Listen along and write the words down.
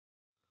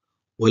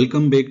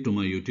Welcome back to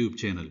my YouTube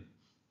channel.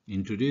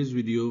 In today's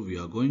video, we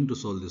are going to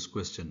solve this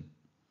question.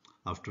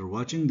 After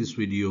watching this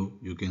video,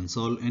 you can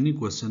solve any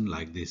question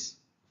like this.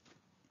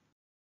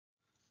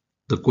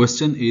 The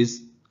question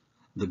is,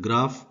 the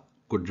graph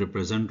could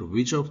represent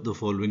which of the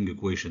following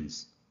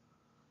equations?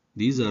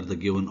 These are the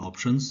given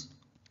options.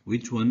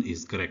 Which one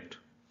is correct?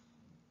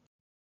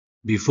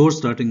 Before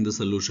starting the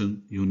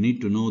solution, you need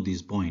to know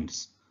these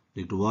points.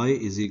 That y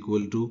is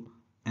equal to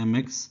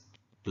mx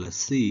plus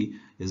c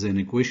is an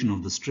equation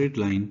of the straight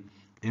line,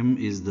 m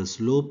is the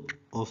slope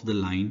of the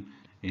line,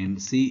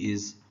 and c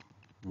is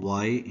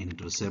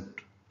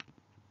y-intercept.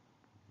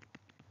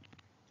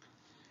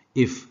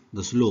 If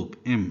the slope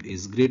m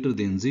is greater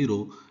than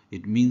 0,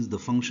 it means the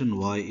function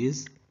y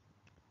is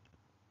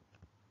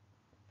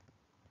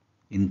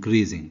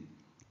increasing.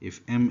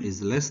 If m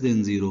is less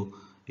than 0,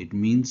 it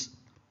means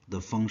the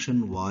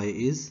function y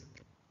is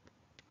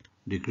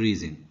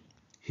decreasing.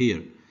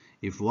 Here,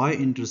 if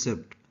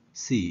y-intercept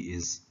c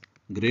is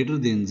greater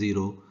than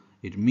 0,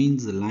 it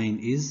means the line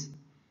is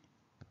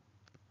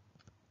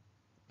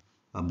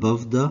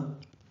above the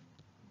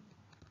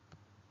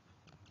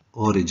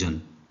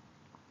origin.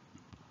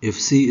 If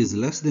c is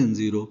less than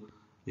 0,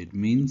 it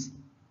means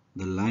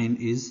the line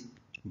is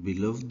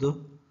below the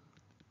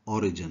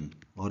origin.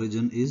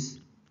 Origin is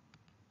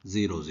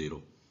 0,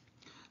 0.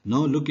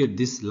 Now look at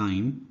this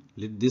line.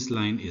 This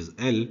line is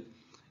L.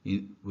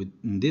 In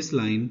this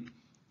line,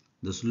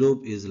 the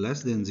slope is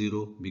less than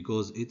 0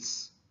 because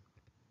it's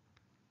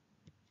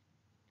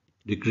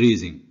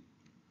decreasing.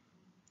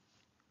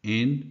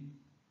 And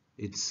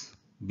it's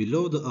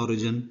below the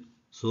origin,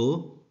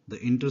 so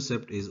the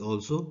intercept is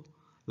also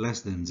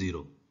less than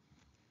 0.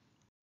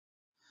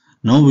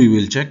 Now we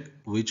will check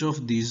which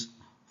of these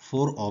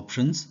four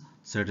options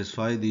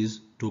satisfy these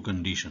two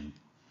conditions.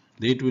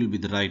 That will be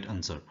the right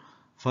answer.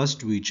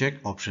 First we check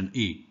option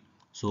A.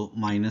 So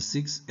minus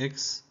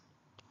 6x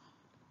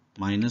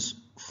minus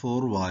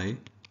 4y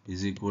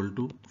is equal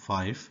to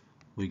 5.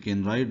 We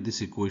can write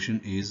this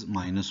equation is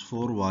minus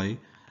 4y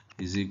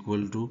is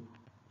equal to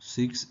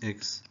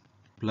 6x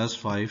plus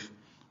 5,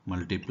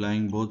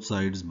 multiplying both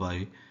sides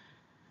by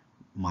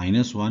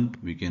minus 1.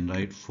 We can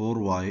write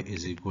 4y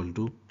is equal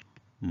to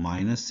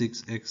minus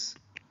 6x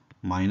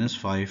minus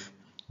 5,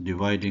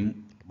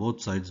 dividing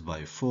both sides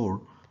by 4.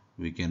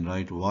 We can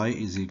write y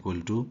is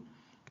equal to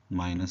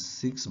minus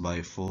 6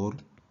 by 4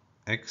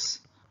 x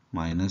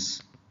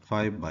minus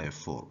 5 by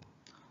 4.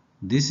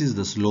 This is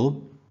the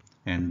slope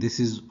and this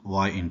is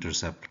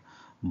y-intercept.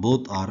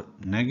 Both are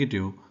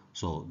negative,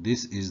 so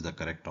this is the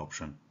correct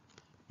option.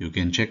 You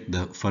can check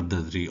the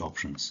further three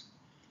options.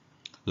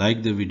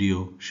 Like the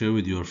video, share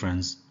with your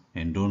friends,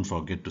 and don't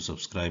forget to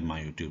subscribe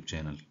my YouTube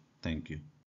channel. Thank you.